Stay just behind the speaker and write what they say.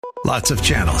Lots of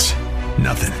channels,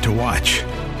 nothing to watch,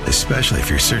 especially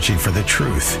if you're searching for the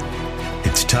truth.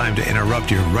 It's time to interrupt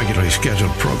your regularly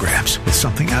scheduled programs with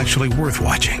something actually worth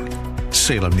watching.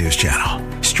 Salem News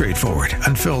Channel. Straightforward,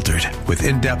 unfiltered, with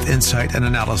in-depth insight and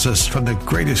analysis from the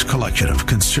greatest collection of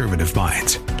conservative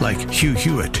minds like Hugh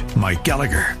Hewitt, Mike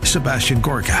Gallagher, Sebastian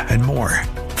Gorka, and more.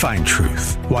 Find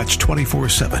truth. Watch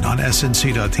 24/7 on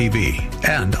snc.tv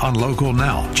and on Local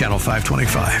Now, Channel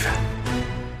 525.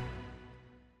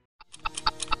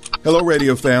 Hello,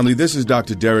 radio family. This is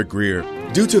Dr. Derek Grier.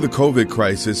 Due to the COVID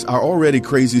crisis, our already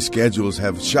crazy schedules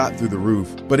have shot through the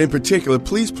roof. But in particular,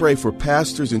 please pray for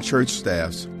pastors and church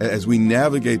staffs as we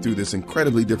navigate through this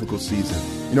incredibly difficult season.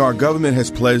 You know, our government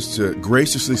has pledged to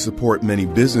graciously support many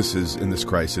businesses in this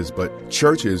crisis, but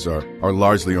churches are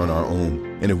largely on our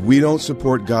own. And if we don't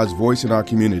support God's voice in our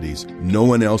communities, no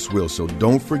one else will. So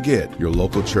don't forget your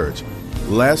local church.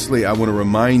 Lastly, I want to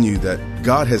remind you that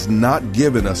God has not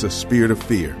given us a spirit of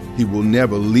fear. He will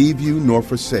never leave you nor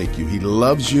forsake you. He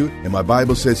loves you, and my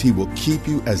Bible says He will keep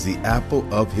you as the apple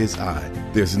of His eye.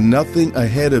 There's nothing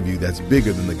ahead of you that's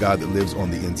bigger than the God that lives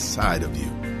on the inside of you.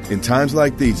 In times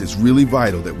like these, it's really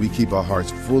vital that we keep our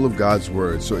hearts full of God's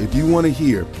Word. So if you want to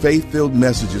hear faith-filled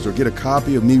messages or get a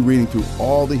copy of me reading through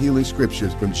all the healing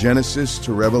scriptures from Genesis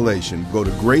to Revelation, go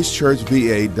to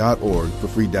gracechurchva.org for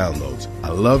free downloads. I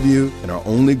love you, and our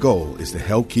only goal is to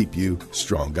help keep you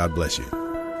strong. God bless you.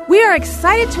 We are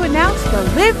excited to announce the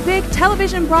Live Big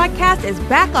television broadcast is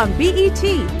back on BET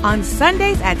on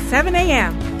Sundays at 7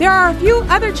 a.m. There are a few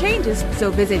other changes,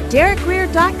 so visit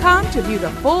DerekGrier.com to view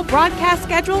the full broadcast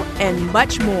schedule and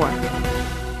much more.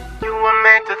 You were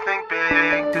meant to think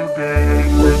big, too big,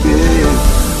 too big.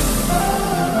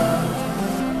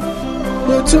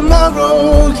 But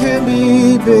tomorrow can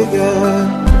be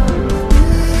bigger.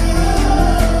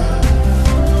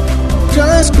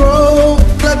 Just grow,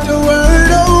 let the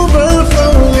word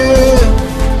overflow, yeah.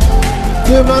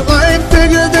 Live a life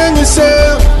bigger than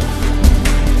yourself.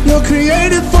 You're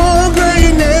created for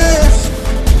greatness.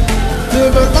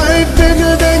 Live a life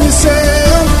bigger than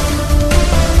yourself.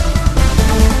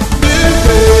 Live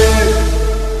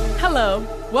big. Hello,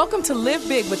 welcome to Live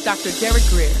Big with Dr. Derek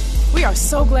Grier. We are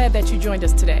so glad that you joined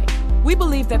us today. We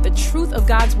believe that the truth of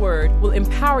God's Word will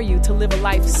empower you to live a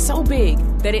life so big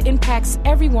that it impacts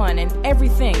everyone and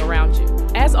everything around you.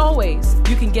 As always,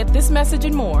 you can get this message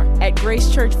and more at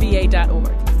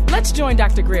gracechurchva.org. Let's join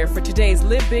Dr. Grier for today's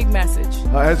Live Big message.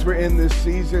 As we're in this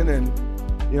season, and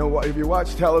you know, if you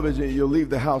watch television, you'll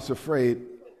leave the house afraid,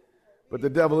 but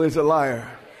the devil is a liar.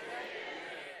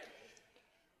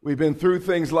 We've been through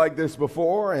things like this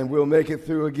before, and we'll make it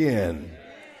through again.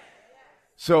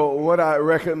 So what I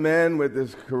recommend with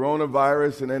this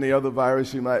coronavirus and any other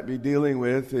virus you might be dealing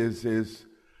with is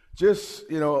just,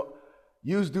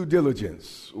 use due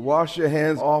diligence. Wash your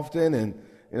hands often. And,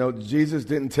 Jesus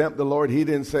didn't tempt the Lord. He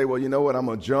didn't say, well, you know what, I'm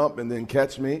going to jump and then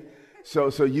catch me.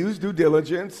 So use due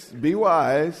diligence. Be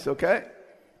wise, okay?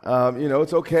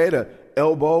 It's okay to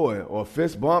elbow or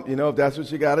fist bump, if that's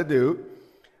what you got to do.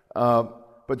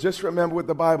 But just remember what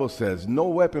the Bible says. No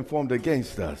weapon formed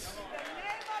against us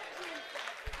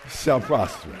shall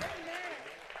prosper.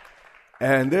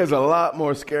 And there's a lot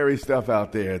more scary stuff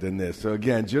out there than this. So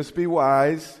again, just be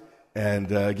wise.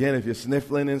 And again, if you're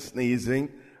sniffling and sneezing,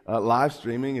 live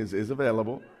streaming is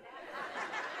available.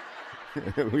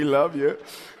 We love you.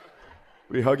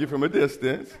 We hug you from a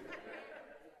distance.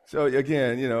 So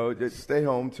again, just stay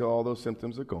home till all those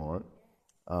symptoms are gone.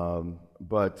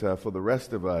 But for the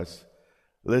rest of us,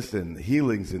 listen,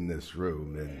 healing's in this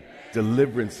room and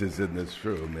deliverance is in this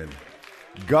room, and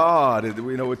God,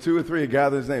 where two or three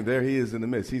gather His name, there He is in the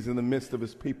midst. He's in the midst of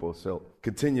His people. So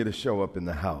continue to show up in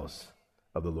the house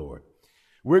of the Lord.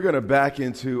 We're going to back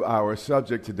into our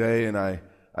subject today, and I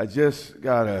just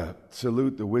got to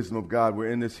salute the wisdom of God.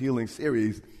 We're in this healing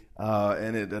series,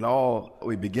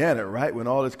 we began it right when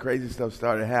all this crazy stuff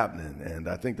started happening, and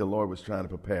I think the Lord was trying to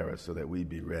prepare us so that we'd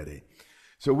be ready.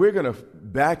 So we're going to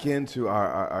back into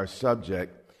our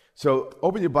subject. So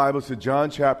open your Bibles to John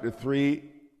chapter 3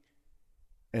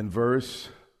 and verse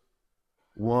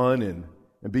 1, and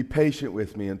be patient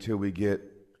with me until we get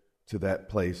to that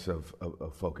place of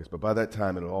focus. But by that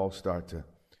time, it'll all start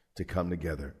to come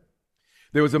together.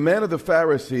 There was a man of the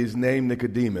Pharisees named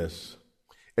Nicodemus,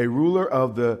 a ruler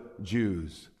of the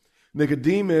Jews.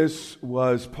 Nicodemus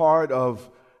was part of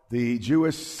the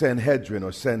Jewish Sanhedrin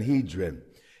or Sanhedrin.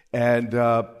 And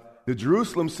the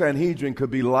Jerusalem Sanhedrin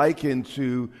could be likened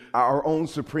to our own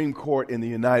Supreme Court in the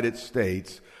United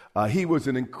States. He was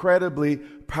an incredibly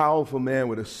powerful man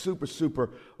with a super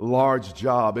large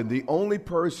job. And the only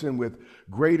person with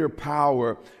greater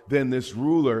power than this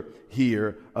ruler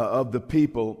here of the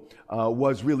people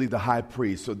was really the high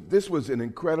priest. So this was an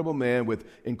incredible man with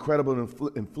incredible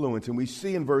influence. And we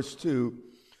see in verse 2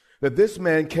 that this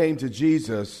man came to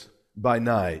Jesus by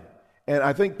night. And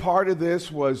I think part of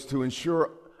this was to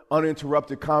ensure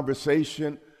uninterrupted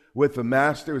conversation with the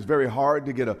master. It was very hard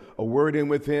to get a word in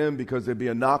with him because there'd be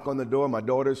a knock on the door. My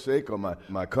daughter's sick, or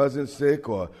my cousin's sick,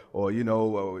 or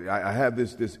I have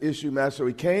this issue, master. So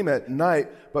he came at night,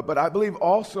 but I believe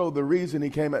also the reason he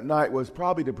came at night was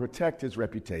probably to protect his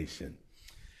reputation.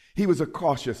 He was a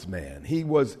cautious man. He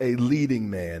was a leading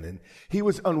man, and he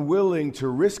was unwilling to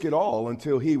risk it all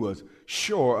until he was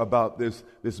sure about this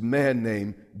man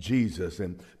named Jesus.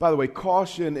 And by the way,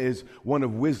 caution is one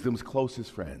of wisdom's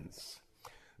closest friends.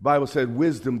 The Bible said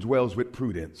wisdom dwells with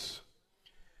prudence.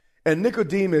 And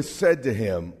Nicodemus said to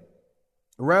him,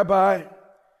 Rabbi,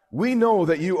 we know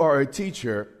that you are a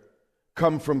teacher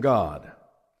come from God.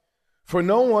 For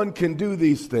no one can do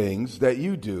these things that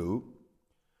you do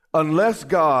unless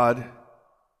God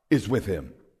is with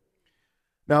him.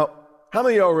 Now, how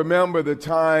many of y'all remember the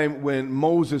time when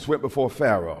Moses went before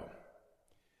Pharaoh?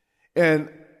 And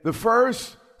the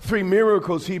first 3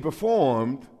 miracles he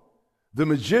performed, the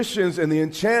magicians and the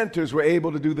enchanters were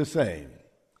able to do the same.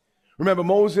 Remember,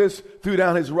 Moses threw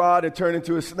down his rod and turned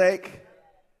into a snake?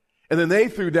 And then they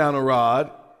threw down a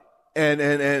rod and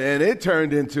it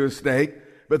turned into a snake.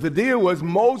 But the deal was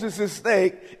Moses'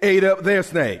 snake ate up their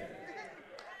snake.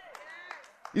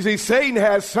 You see, Satan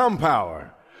has some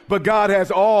power, but God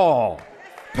has all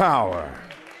power.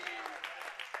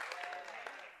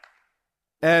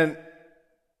 And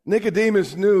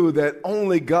Nicodemus knew that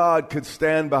only God could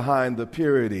stand behind the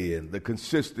purity and the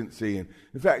consistency and,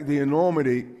 in fact, the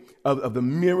enormity of the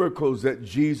miracles that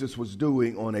Jesus was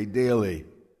doing on a daily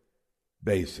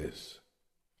basis.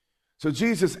 So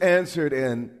Jesus answered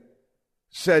and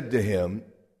said to him,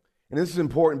 and this is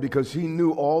important because he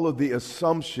knew all of the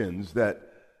assumptions that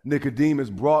Nicodemus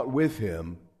brought with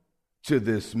him to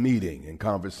this meeting and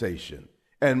conversation.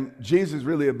 And Jesus is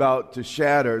really about to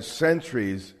shatter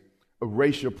centuries of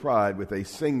racial pride with a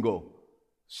single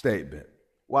statement.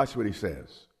 Watch what he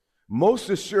says. Most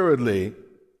assuredly,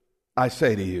 I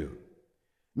say to you,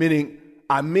 meaning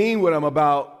I mean what I'm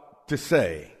about to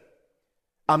say.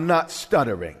 I'm not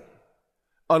stuttering.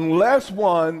 Unless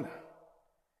one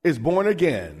is born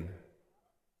again,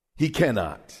 he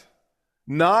cannot.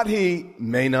 Not he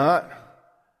may not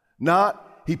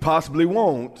he possibly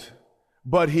won't,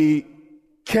 but he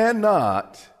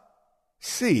cannot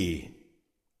see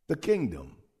the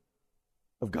kingdom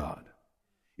of God.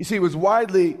 You see, it was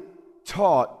widely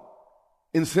taught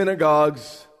in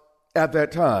synagogues at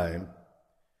that time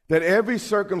that every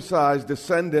circumcised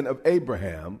descendant of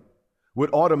Abraham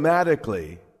would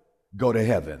automatically go to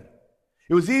heaven.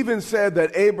 It was even said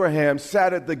that Abraham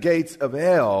sat at the gates of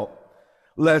hell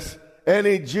lest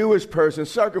any Jewish person,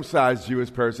 circumcised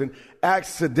Jewish person,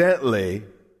 accidentally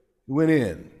went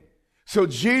in. So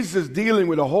Jesus is dealing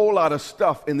with a whole lot of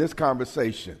stuff in this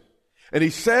conversation. And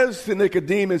he says to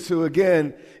Nicodemus, who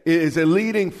again is a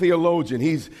leading theologian,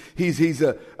 he's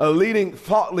a leading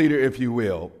thought leader, if you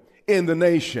will, in the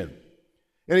nation.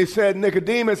 And he said,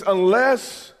 Nicodemus,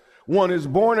 unless one is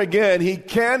born again, he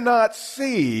cannot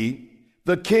see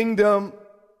the kingdom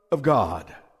of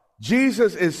God.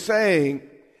 Jesus is saying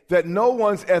that no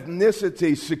one's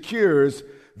ethnicity secures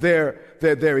their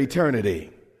eternity.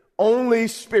 Only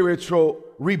spiritual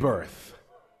rebirth.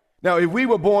 Now, if we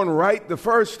were born right the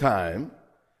first time,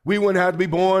 we wouldn't have to be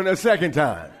born a second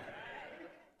time.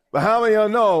 But how many of y'all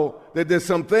know that there's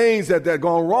some things that are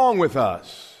going wrong with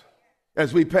us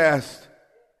as we passed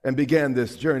and began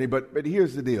this journey? But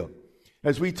here's the deal.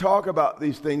 As we talk about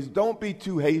these things, don't be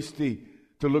too hasty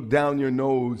to look down your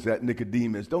nose at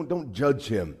Nicodemus. Don't judge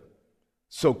him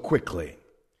so quickly.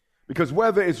 Because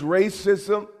whether it's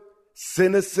racism,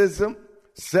 cynicism,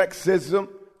 sexism,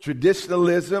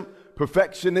 traditionalism,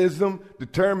 perfectionism,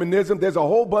 determinism, there's a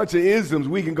whole bunch of isms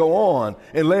we can go on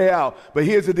and lay out. But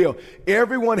here's the deal.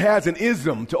 Everyone has an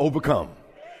ism to overcome.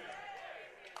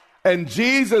 And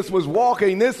Jesus was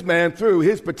walking this man through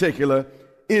his particular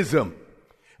ism.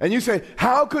 And you say,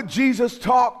 how could Jesus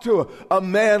talk to a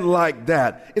man like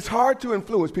that? It's hard to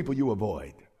influence people you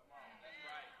avoid.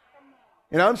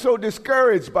 And I'm so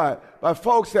discouraged by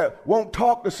folks that won't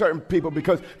talk to certain people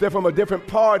because they're from a different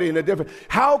party and a different.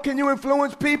 How can you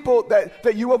influence people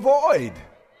that you avoid?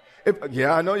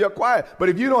 Yeah, I know you're quiet, but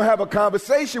if you don't have a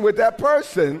conversation with that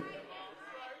person,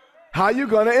 how are you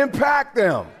going to impact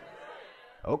them?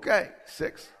 Okay,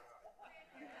 6.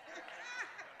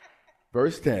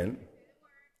 Verse 10.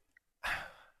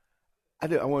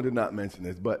 I wanted to not mention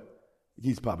this, but it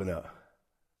keeps popping up.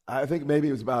 I think maybe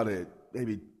it was about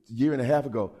maybe a year and a half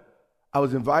ago. I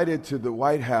was invited to the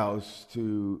White House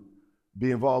to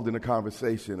be involved in a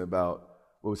conversation about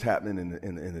what was happening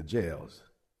in the jails.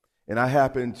 And I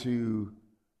happened to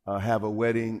have a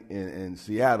wedding in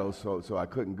Seattle, so I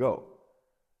couldn't go.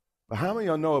 But how many of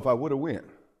y'all know if I would have went,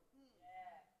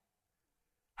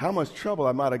 how much trouble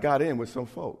I might have got in with some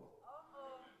folk?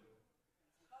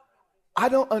 I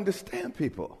don't understand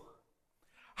people.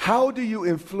 How do you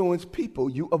influence people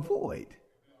you avoid?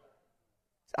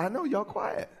 I know y'all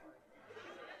quiet.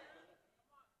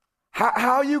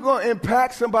 How are you going to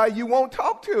impact somebody you won't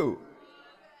talk to?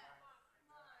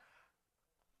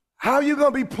 How are you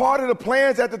going to be part of the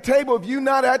plans at the table if you're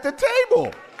not at the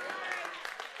table?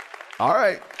 All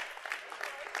right.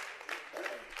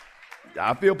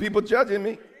 I feel people judging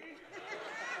me.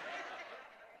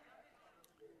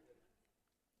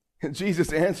 And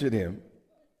Jesus answered him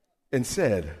and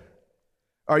said,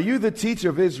 "Are you the teacher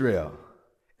of Israel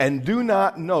and do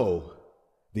not know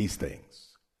these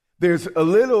things?" There's a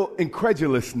little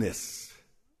incredulousness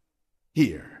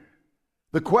here.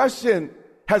 The question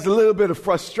has a little bit of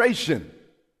frustration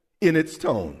in its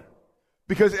tone,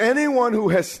 because anyone who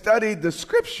has studied the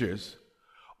scriptures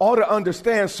ought to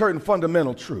understand certain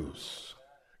fundamental truths.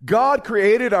 God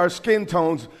created our skin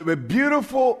tones with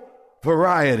beautiful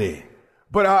variety,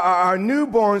 but our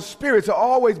newborn spirits are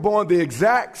always born the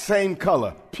exact same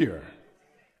color, pure.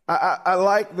 I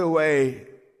like the way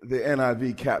the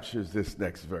NIV captures this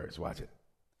next verse. Watch it.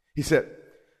 He said,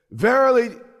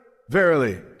 "Verily,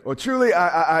 verily, or truly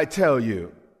I tell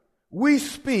you, we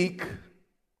speak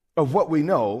of what we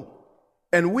know,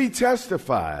 and we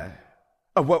testify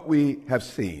of what we have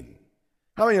seen."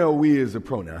 How many know we is a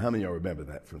pronoun? How many of y'all remember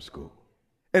that from school?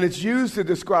 And it's used to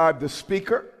describe the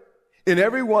speaker. In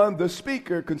everyone, the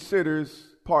speaker considers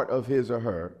part of his or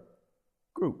her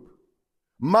group.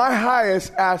 My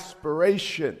highest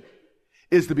aspiration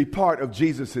is to be part of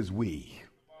Jesus's we.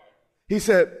 He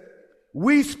said,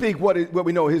 we speak what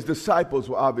we know. His disciples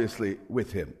were obviously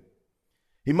with him.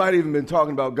 He might even been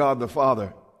talking about God the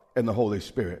Father and the Holy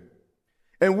Spirit.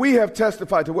 And we have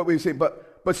testified to what we've seen,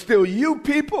 but still you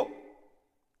people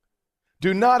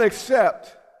do not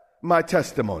accept my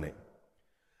testimony.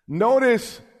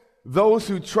 Notice those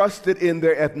who trusted in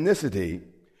their ethnicity,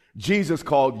 Jesus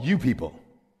called you people.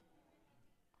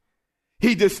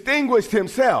 He distinguished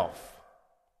himself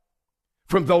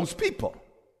from those people.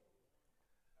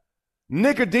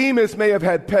 Nicodemus may have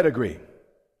had pedigree.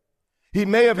 He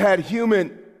may have had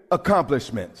human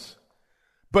accomplishments.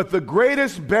 But the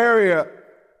greatest barrier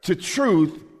to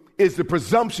truth is the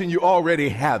presumption you already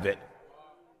have it.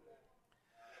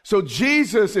 So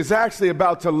Jesus is actually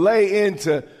about to lay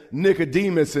into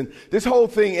Nicodemus, and this whole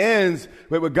thing ends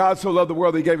with God so loved the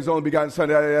world that he gave his only begotten son.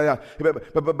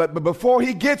 But before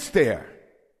he gets there,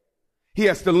 he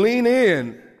has to lean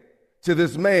in to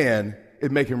this man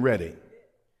and make him ready.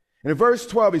 And in verse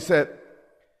 12 he said,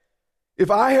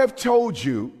 "If I have told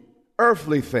you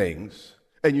earthly things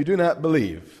and you do not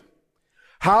believe,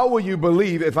 how will you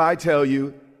believe if I tell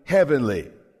you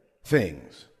heavenly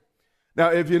things?" Now,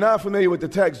 if you're not familiar with the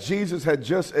text, Jesus had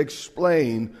just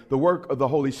explained the work of the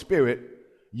Holy Spirit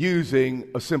using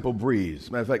a simple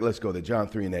breeze. Matter of fact, let's go to John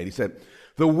 3:8. He said,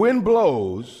 "The wind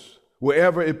blows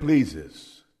wherever it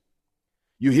pleases.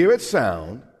 You hear its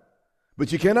sound,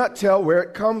 but you cannot tell where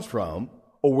it comes from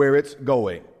or where it's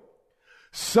going.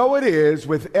 So it is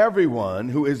with everyone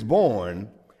who is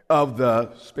born of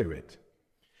the Spirit."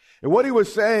 And what he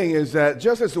was saying is that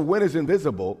just as the wind is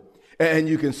invisible and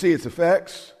you can see its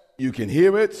effects, you can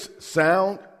hear its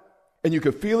sound, and you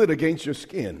can feel it against your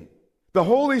skin, the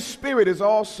Holy Spirit is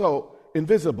also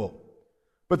invisible.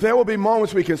 But there will be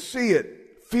moments we can see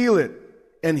it, feel it,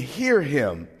 and hear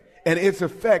him and its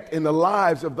effect in the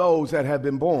lives of those that have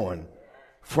been born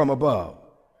from above.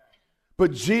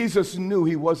 But Jesus knew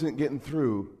he wasn't getting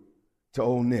through to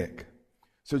old Nick.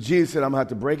 So Jesus said, "I'm going to have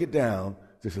to break it down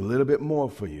just a little bit more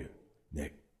for you,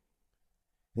 Nick."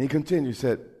 And he continued,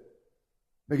 said,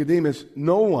 "Nicodemus,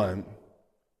 no one,"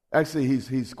 actually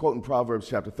he's quoting Proverbs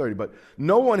chapter 30, "but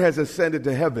no one has ascended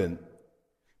to heaven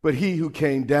but he who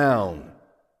came down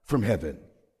from heaven."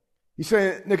 He's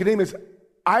saying, Nicodemus,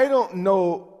 I don't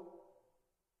know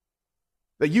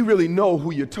that you really know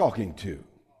who you're talking to.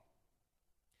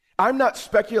 I'm not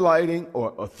speculating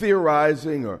or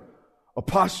theorizing or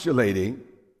postulating.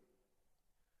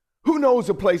 Who knows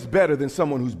a place better than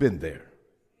someone who's been there?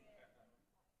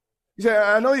 You say,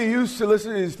 I know you're used to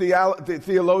listening to these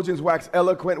theologians wax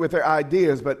eloquent with their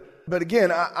ideas, but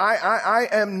again, I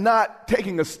am not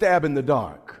taking a stab in the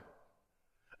dark.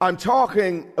 I'm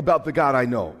talking about the God I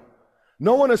know.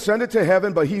 No one ascended to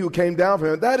heaven but he who came down from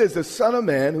heaven. That is the Son of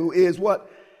Man who is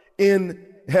what? In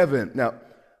heaven. Now,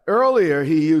 earlier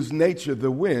he used nature, the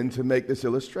wind, to make this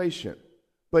illustration.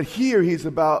 But here he's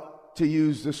about to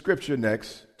use the scripture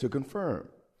next to confirm.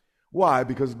 Why?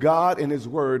 Because God and his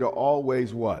word are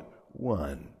always what?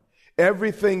 One.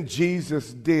 Everything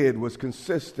Jesus did was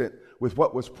consistent with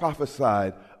what was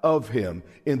prophesied of him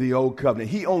in the old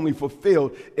covenant. He only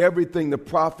fulfilled everything the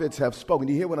prophets have spoken.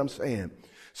 Do you hear what I'm saying?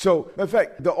 So, in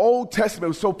fact, the Old Testament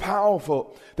was so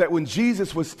powerful that when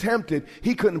Jesus was tempted,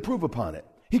 he couldn't improve upon it.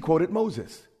 He quoted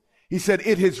Moses. He said,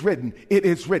 it is written, it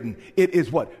is written, it is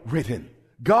what? Written.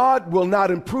 God will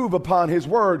not improve upon his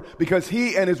word because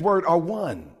he and his word are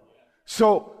one.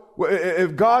 So,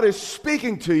 if God is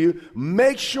speaking to you,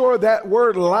 make sure that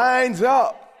word lines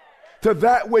up to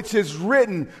that which is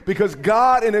written, because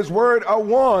God and his word are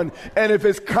one. And if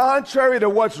it's contrary to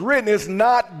what's written, it's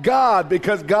not God,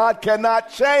 because God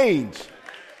cannot change.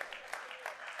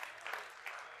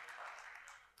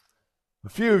 A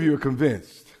few of you are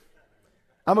convinced.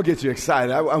 I'm going to get you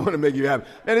excited. I want to make you happy.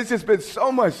 Man, it's just been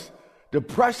so much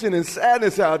depression and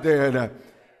sadness out there. And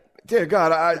dear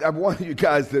God, I want you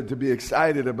guys to be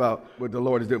excited about what the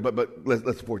Lord is doing. But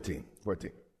let's 14.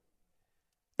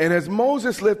 And as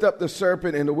Moses lifted up the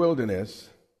serpent in the wilderness,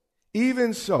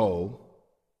 even so,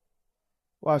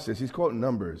 watch this, he's quoting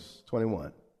Numbers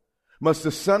 21, must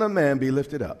the Son of Man be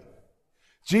lifted up.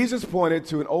 Jesus pointed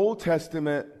to an Old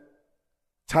Testament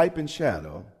type and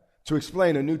shadow to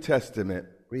explain a New Testament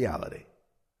reality.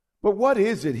 But what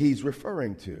is it he's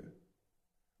referring to?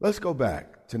 Let's go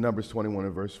back to Numbers 21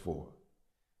 and verse 4.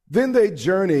 Then they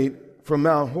journeyed from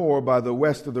Mount Hor by the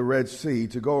west of the Red Sea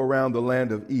to go around the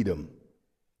land of Edom.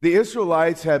 The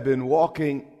Israelites had been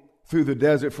walking through the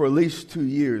desert for at least 2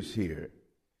 years here.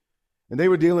 And they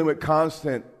were dealing with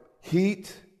constant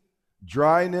heat,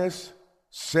 dryness,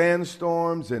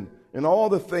 sandstorms, and all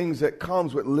the things that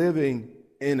comes with living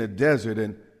in a desert.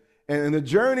 And the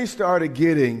journey started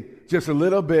getting just a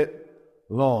little bit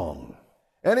long.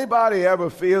 Anybody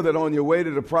ever feel that on your way to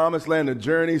the promised land, the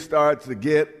journey starts to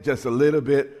get just a little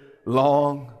bit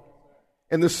long?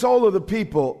 And the soul of the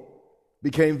people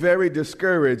became very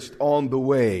discouraged on the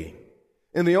way.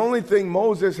 And the only thing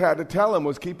Moses had to tell him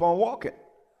was keep on walking,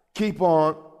 keep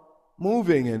on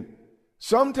moving. And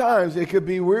sometimes it could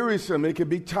be wearisome, it could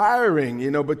be tiring,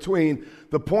 between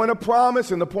the point of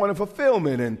promise and the point of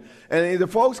fulfillment. And the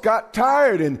folks got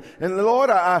tired. And Lord,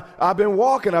 I've been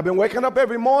walking, I've been waking up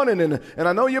every morning, and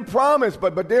I know you promised,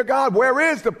 but dear God, where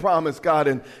is the promise, God?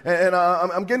 And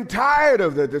I'm getting tired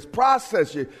of this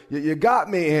process you got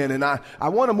me in, and I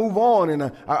want to move on,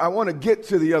 and I want to get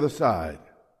to the other side.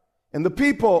 And the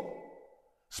people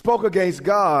spoke against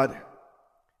God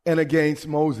and against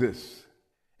Moses.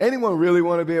 Anyone really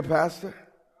want to be a pastor?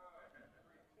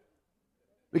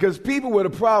 Because people with a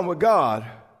problem with God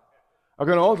are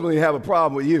going to ultimately have a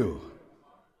problem with you.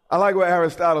 I like what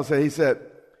Aristotle said. He said,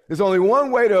 there's only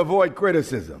one way to avoid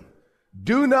criticism.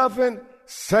 Do nothing,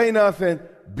 say nothing,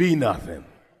 be nothing.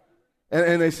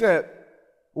 And they said,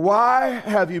 why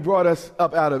have you brought us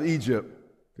up out of Egypt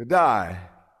to die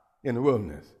in the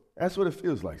wilderness? That's what it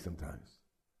feels like sometimes.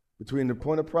 Between the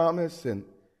point of promise and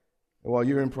while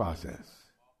you're in process.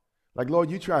 Like,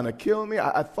 Lord, you trying to kill me?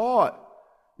 I thought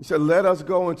you said, let us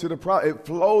go into the promise. It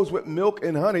flows with milk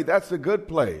and honey. That's a good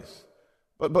place.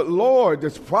 But Lord,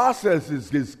 this process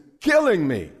is killing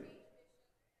me.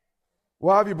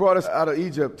 Why have you brought us out of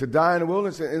Egypt to die in the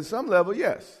wilderness? In some level,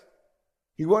 yes.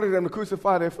 He wanted them to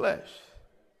crucify their flesh.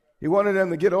 He wanted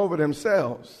them to get over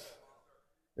themselves.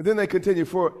 And then they continue,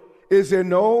 for is there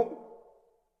no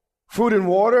food and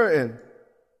water?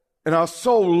 And our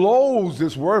soul loathes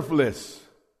this worthless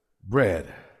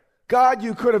bread. God,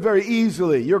 you could have very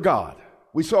easily, you're God.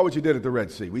 We saw what you did at the Red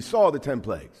Sea. We saw the 10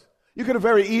 plagues. You could have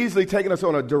very easily taken us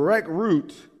on a direct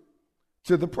route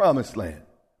to the promised land.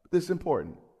 But this is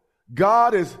important.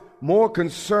 God is more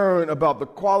concerned about the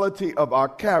quality of our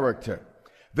character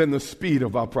than the speed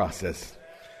of our process.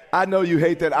 I know you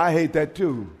hate that. I hate that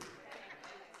too.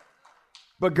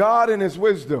 But God in his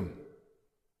wisdom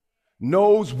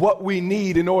knows what we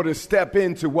need in order to step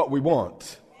into what we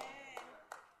want.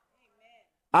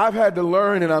 I've had to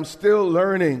learn, and I'm still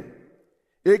learning.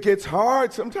 It gets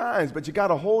hard sometimes, but you got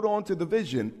to hold on to the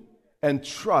vision and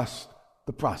trust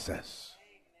the process.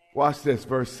 Watch this,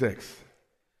 verse 6.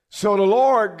 So the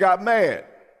Lord got mad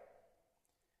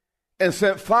and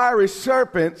sent fiery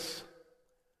serpents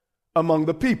among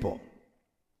the people.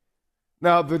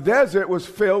 Now, the desert was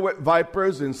filled with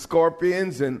vipers and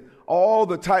scorpions and all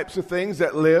the types of things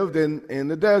that lived in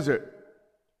the desert.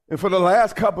 And for the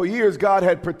last couple of years, God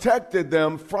had protected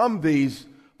them from these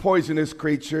poisonous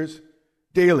creatures.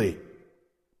 daily.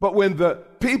 But when the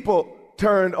people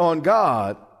turned on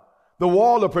God, the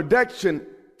wall of protection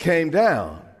came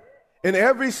down. And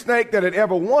every snake that had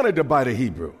ever wanted to bite a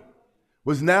Hebrew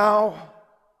was now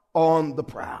on the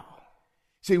prowl.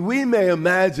 See, we may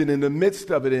imagine in the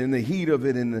midst of it, in the heat of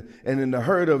it, and in the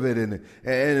hurt of it, and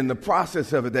in the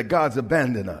process of it, that God's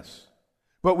abandoned us.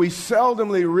 But we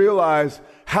seldomly realize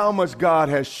how much God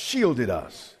has shielded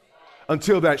us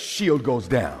until that shield goes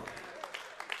down.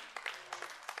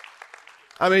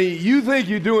 I mean, you think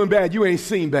you're doing bad, you ain't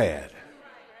seen bad.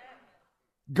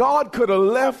 God could have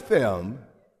left them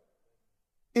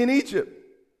in Egypt.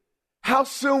 How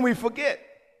soon we forget.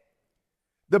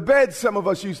 The beds some of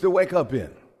us used to wake up in.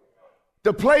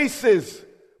 The places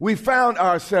we found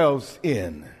ourselves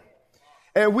in.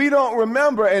 And we don't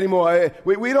remember anymore.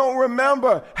 We don't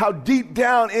remember how deep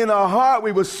down in our heart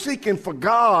we were seeking for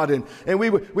God and we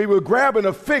were grabbing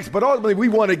a fix, but ultimately we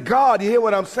wanted God. You hear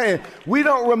what I'm saying? We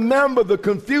don't remember the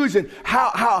confusion,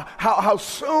 how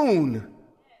soon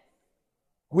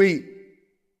we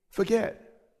forget.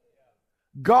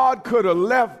 God could have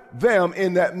left them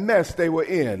in that mess they were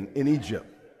in Egypt.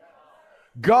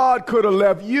 God could have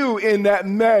left you in that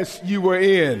mess you were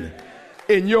in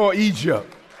your Egypt.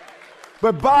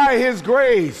 But by his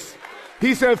grace,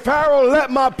 he said, Pharaoh,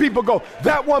 let my people go.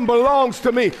 That one belongs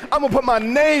to me. I'm going to put my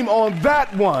name on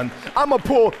that one. I'm going to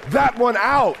pull that one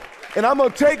out. And I'm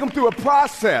going to take them through a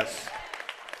process.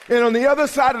 And on the other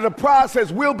side of the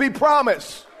process will be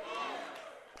promise.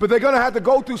 But they're going to have to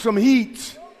go through some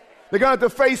heat. They're going to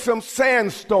have to face some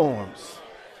sandstorms.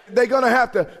 They're going to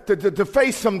have to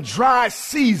face some dry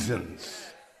seasons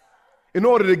in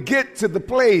order to get to the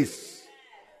place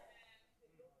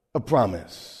of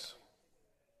promise.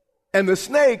 And the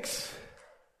snakes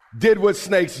did what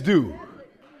snakes do.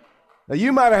 Now,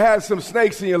 you might have had some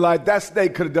snakes in your life. That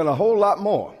snake could have done a whole lot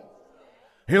more.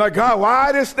 You're like, God,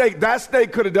 why this snake? That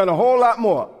snake could have done a whole lot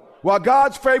more. While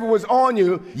God's favor was on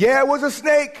you, yeah, it was a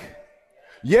snake.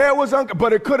 Yeah, it was,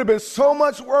 but it could have been so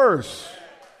much worse.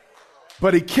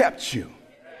 But he kept you.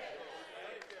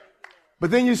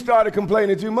 But then you started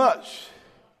complaining too much.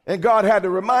 And God had to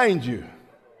remind you,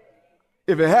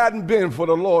 if it hadn't been for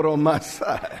the Lord on my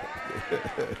side,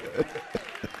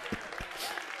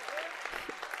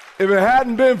 if it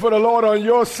hadn't been for the Lord on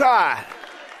your side,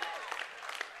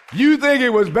 you think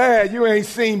it was bad, you ain't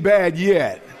seen bad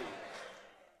yet.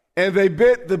 And they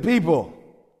bit the people,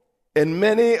 and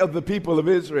many of the people of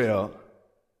Israel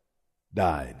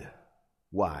died.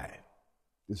 Why?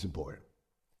 It's important.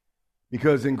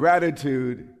 Because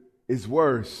ingratitude is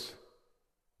worse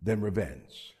than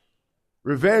revenge.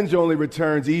 Revenge only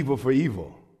returns evil for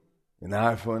evil, an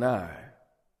eye for an eye.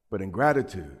 But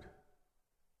ingratitude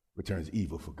returns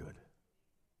evil for good.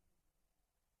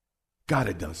 God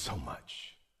had done so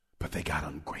much, but they got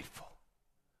ungrateful.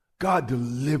 God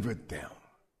delivered them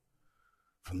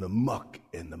from the muck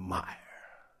and the mire,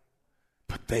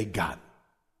 but they got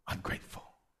ungrateful.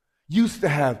 Used to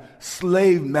have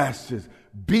slave masters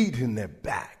beating their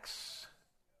backs,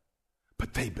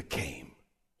 but they became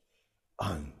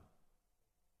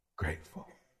ungrateful.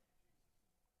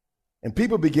 And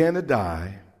people began to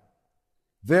die.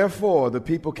 Therefore, the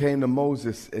people came to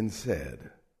Moses and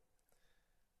said,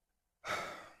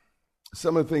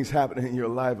 some of the things happening in your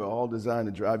life are all designed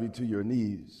to drive you to your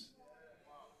knees.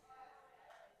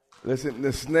 Listen,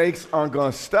 the snakes aren't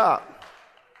going to stop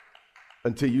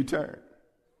until you turn.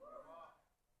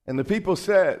 And the people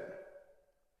said,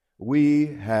 we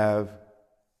have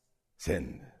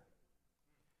sinned.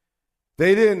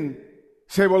 They didn't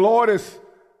say, well, Lord, it's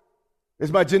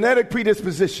my genetic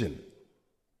predisposition.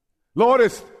 Lord,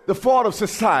 it's the fault of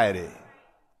society.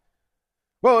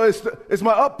 Well, it's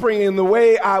my upbringing, the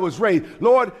way I was raised.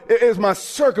 Lord, it is my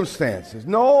circumstances.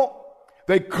 No,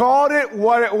 they called it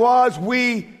what it was.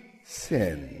 We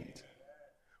sinned.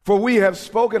 For we have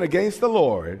spoken against the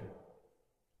Lord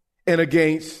and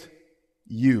against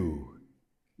you.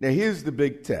 Now, here's the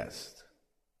big test.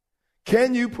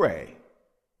 Can you pray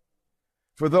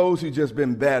for those who just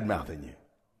been bad-mouthing you,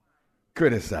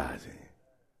 criticizing you,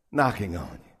 knocking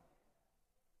on you?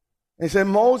 They said,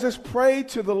 Moses, pray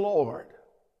to the Lord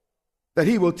that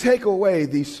he will take away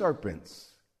these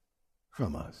serpents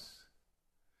from us.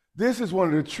 This is one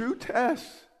of the true tests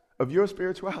of your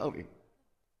spirituality.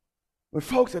 When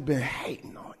folks have been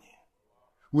hating on you,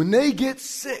 when they get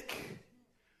sick,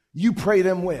 you pray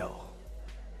them well.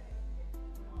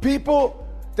 People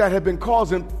that have been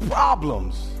causing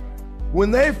problems,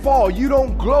 when they fall, you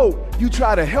don't gloat, you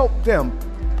try to help them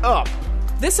up.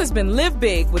 This has been Live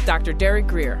Big with Dr. Derek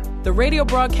Grier, the radio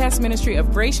broadcast ministry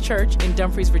of Grace Church in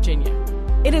Dumfries, Virginia.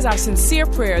 It is our sincere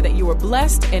prayer that you are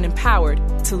blessed and empowered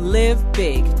to live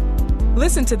big.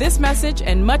 Listen to this message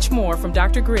and much more from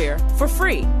Dr. Greer for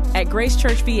free at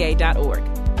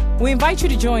gracechurchva.org. We invite you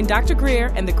to join Dr.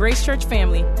 Greer and the Grace Church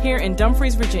family here in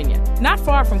Dumfries, Virginia, not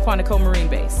far from Quantico Marine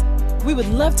Base. We would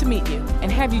love to meet you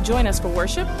and have you join us for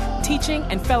worship, teaching,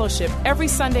 and fellowship every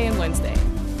Sunday and Wednesday.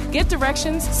 Get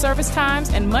directions, service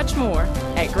times, and much more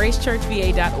at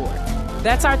gracechurchva.org.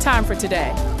 That's our time for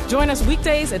today. Join us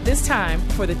weekdays at this time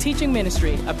for the teaching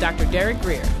ministry of Dr. Derek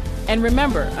Greer. And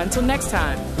remember, until next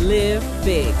time, live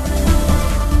big.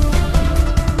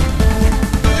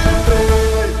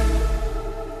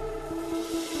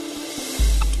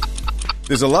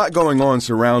 There's a lot going on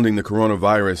surrounding the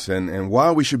coronavirus, and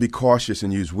while we should be cautious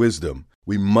and use wisdom,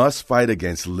 we must fight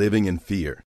against living in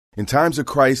fear. In times of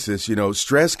crisis,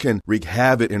 stress can wreak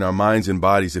havoc in our minds and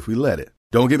bodies if we let it.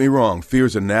 Don't get me wrong, fear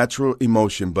is a natural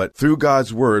emotion, but through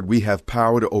God's word, we have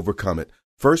power to overcome it.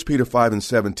 1 Peter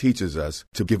 5:7 teaches us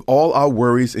to give all our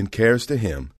worries and cares to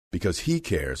Him because He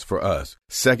cares for us.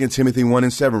 2 Timothy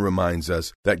 1:7 reminds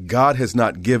us that God has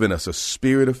not given us a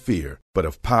spirit of fear, but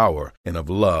of power and of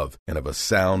love and of a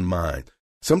sound mind.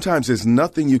 Sometimes there's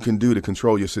nothing you can do to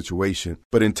control your situation,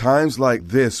 but in times like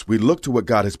this, we look to what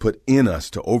God has put in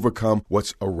us to overcome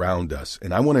what's around us.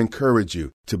 And I want to encourage you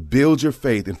to build your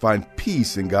faith and find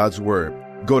peace in God's Word.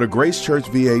 Go to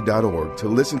gracechurchva.org to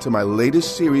listen to my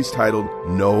latest series titled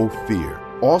No Fear.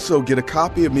 Also, get a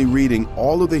copy of me reading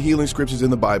all of the healing scriptures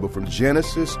in the Bible from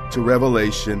Genesis to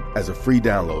Revelation as a free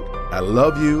download. I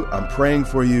love you, I'm praying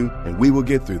for you, and we will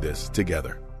get through this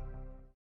together.